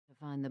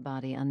find the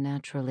body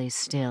unnaturally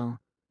still.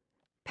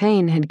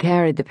 Pain had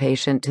carried the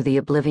patient to the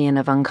oblivion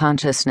of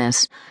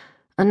unconsciousness.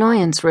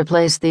 Annoyance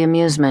replaced the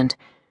amusement.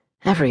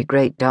 Every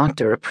great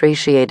doctor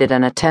appreciated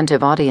an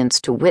attentive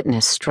audience to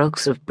witness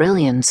strokes of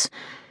brilliance.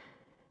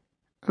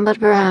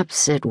 But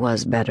perhaps it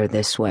was better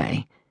this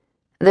way.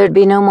 There'd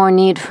be no more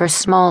need for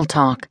small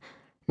talk,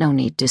 no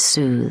need to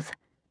soothe.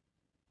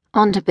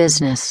 On to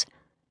business.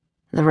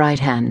 The right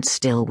hand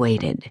still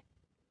waited.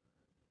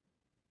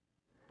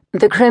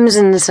 The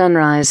crimson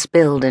sunrise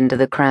spilled into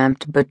the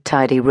cramped but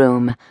tidy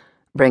room,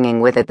 bringing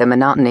with it the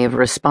monotony of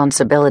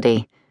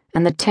responsibility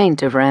and the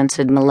taint of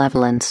rancid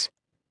malevolence.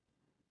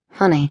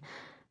 Funny,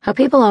 how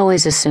people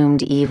always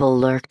assumed evil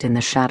lurked in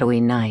the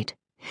shadowy night,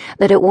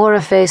 that it wore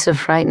a face of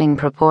frightening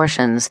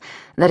proportions,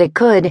 that it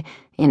could,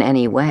 in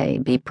any way,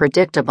 be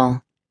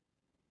predictable.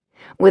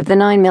 With the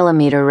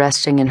 9mm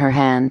resting in her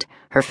hand,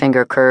 her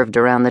finger curved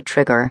around the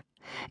trigger,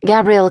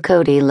 Gabrielle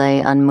Cody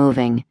lay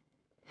unmoving.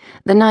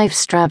 The knife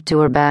strapped to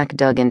her back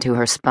dug into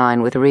her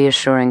spine with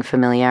reassuring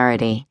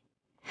familiarity.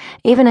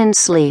 Even in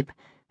sleep,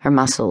 her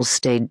muscles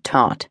stayed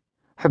taut,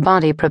 her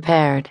body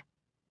prepared.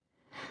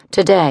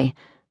 Today,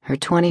 her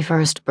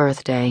 21st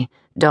birthday,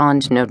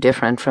 dawned no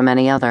different from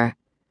any other.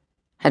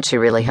 Had she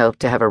really hoped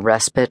to have a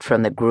respite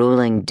from the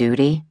grueling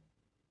duty?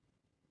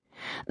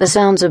 The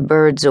sounds of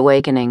birds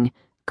awakening,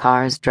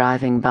 cars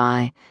driving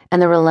by,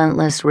 and the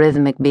relentless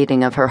rhythmic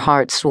beating of her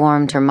heart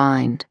swarmed her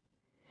mind.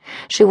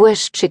 She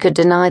wished she could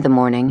deny the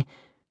morning.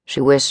 She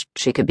wished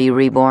she could be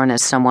reborn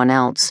as someone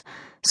else,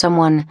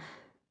 someone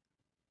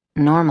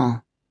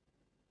normal.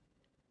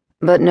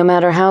 But no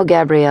matter how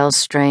Gabrielle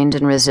strained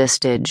and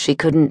resisted, she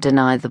couldn't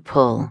deny the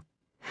pull.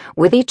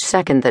 With each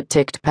second that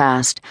ticked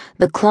past,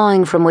 the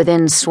clawing from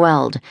within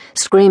swelled,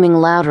 screaming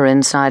louder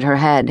inside her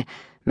head,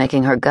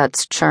 making her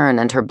guts churn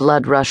and her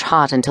blood rush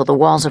hot until the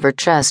walls of her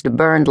chest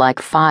burned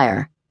like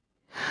fire.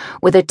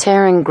 With a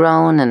tearing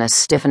groan and a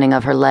stiffening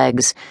of her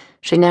legs,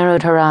 she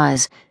narrowed her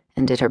eyes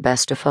and did her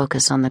best to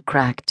focus on the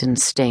cracked and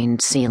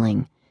stained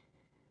ceiling.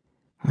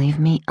 Leave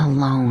me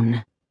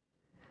alone.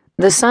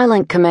 The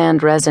silent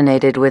command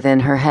resonated within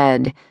her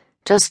head,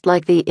 just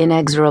like the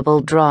inexorable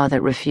draw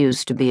that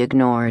refused to be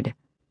ignored.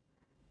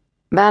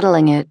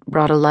 Battling it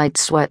brought a light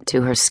sweat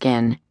to her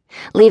skin,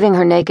 leaving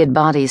her naked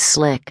body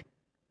slick.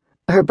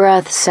 Her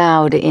breath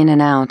soughed in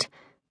and out.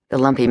 The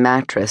lumpy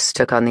mattress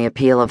took on the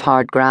appeal of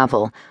hard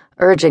gravel,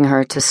 urging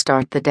her to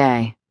start the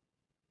day.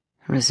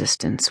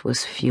 Resistance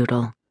was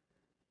futile.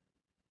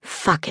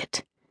 Fuck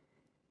it.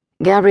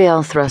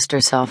 Gabrielle thrust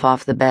herself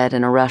off the bed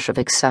in a rush of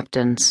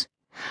acceptance.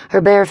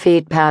 Her bare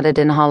feet padded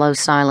in hollow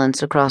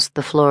silence across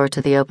the floor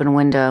to the open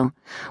window,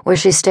 where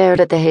she stared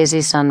at the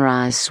hazy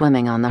sunrise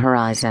swimming on the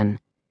horizon.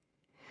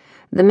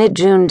 The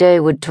mid-June day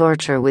would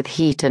torch her with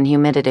heat and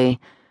humidity,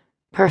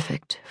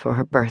 perfect for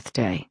her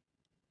birthday.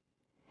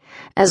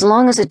 As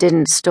long as it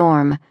didn't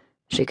storm,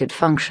 she could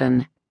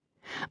function.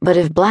 But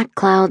if black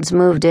clouds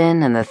moved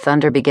in and the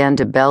thunder began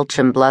to belch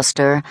and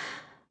bluster,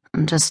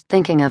 just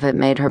thinking of it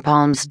made her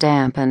palms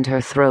damp and her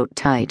throat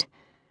tight.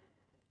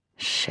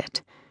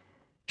 Shit.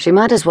 She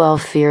might as well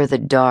fear the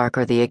dark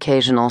or the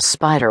occasional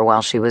spider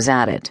while she was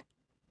at it.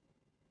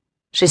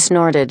 She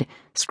snorted,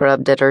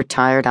 scrubbed at her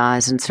tired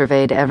eyes, and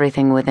surveyed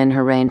everything within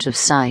her range of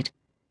sight.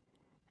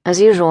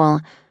 As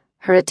usual,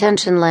 her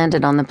attention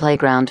landed on the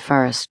playground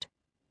first.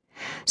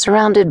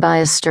 Surrounded by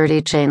a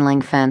sturdy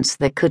chain-link fence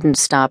that couldn't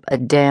stop a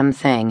damn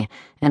thing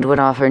and would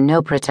offer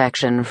no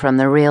protection from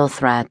the real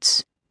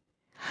threats.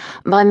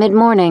 By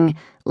mid-morning,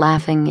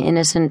 laughing,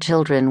 innocent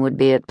children would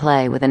be at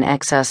play with an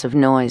excess of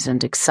noise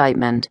and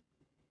excitement.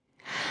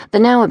 The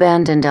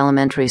now-abandoned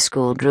elementary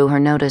school drew her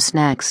notice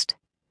next.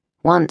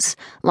 Once,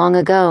 long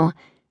ago,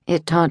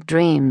 it taught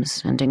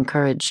dreams and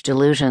encouraged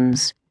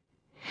delusions.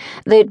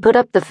 They'd put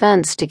up the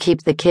fence to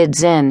keep the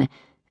kids in,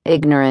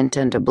 ignorant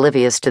and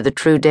oblivious to the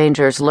true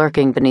dangers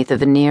lurking beneath a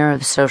veneer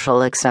of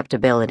social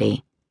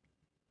acceptability.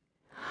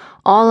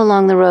 All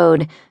along the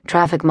road,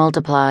 traffic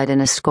multiplied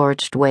in a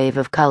scorched wave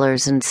of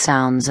colors and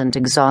sounds and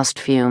exhaust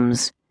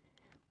fumes.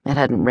 It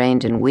hadn't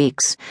rained in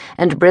weeks,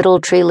 and brittle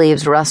tree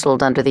leaves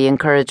rustled under the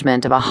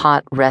encouragement of a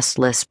hot,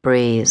 restless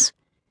breeze.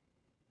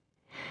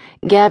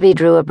 Gabby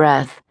drew a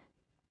breath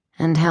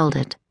and held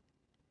it.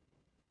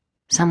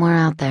 Somewhere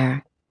out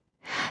there,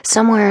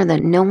 somewhere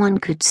that no one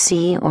could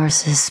see or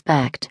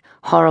suspect,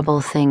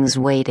 horrible things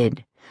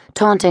waited,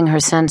 taunting her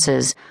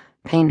senses,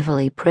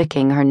 painfully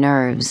pricking her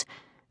nerves,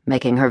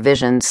 making her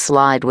vision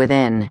slide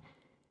within.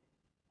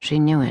 She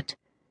knew it.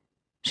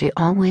 She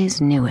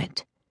always knew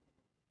it.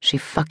 She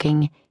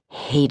fucking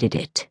hated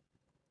it.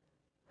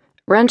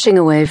 Wrenching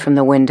away from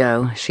the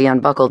window, she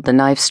unbuckled the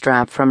knife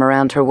strap from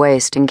around her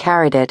waist and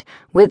carried it,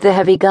 with the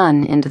heavy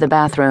gun, into the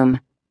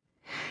bathroom.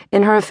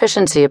 In her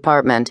efficiency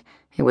apartment,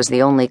 it was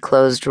the only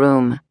closed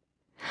room.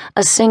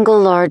 A single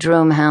large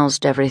room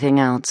housed everything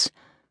else: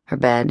 her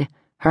bed,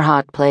 her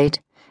hot plate,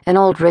 an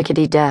old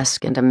rickety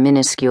desk and a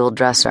minuscule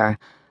dresser,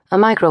 a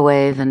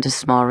microwave and a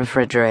small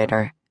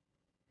refrigerator.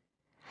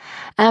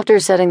 After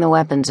setting the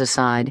weapons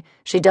aside,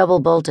 she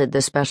double-bolted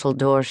the special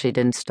door she'd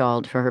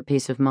installed for her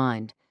peace of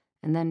mind,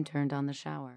 and then turned on the shower.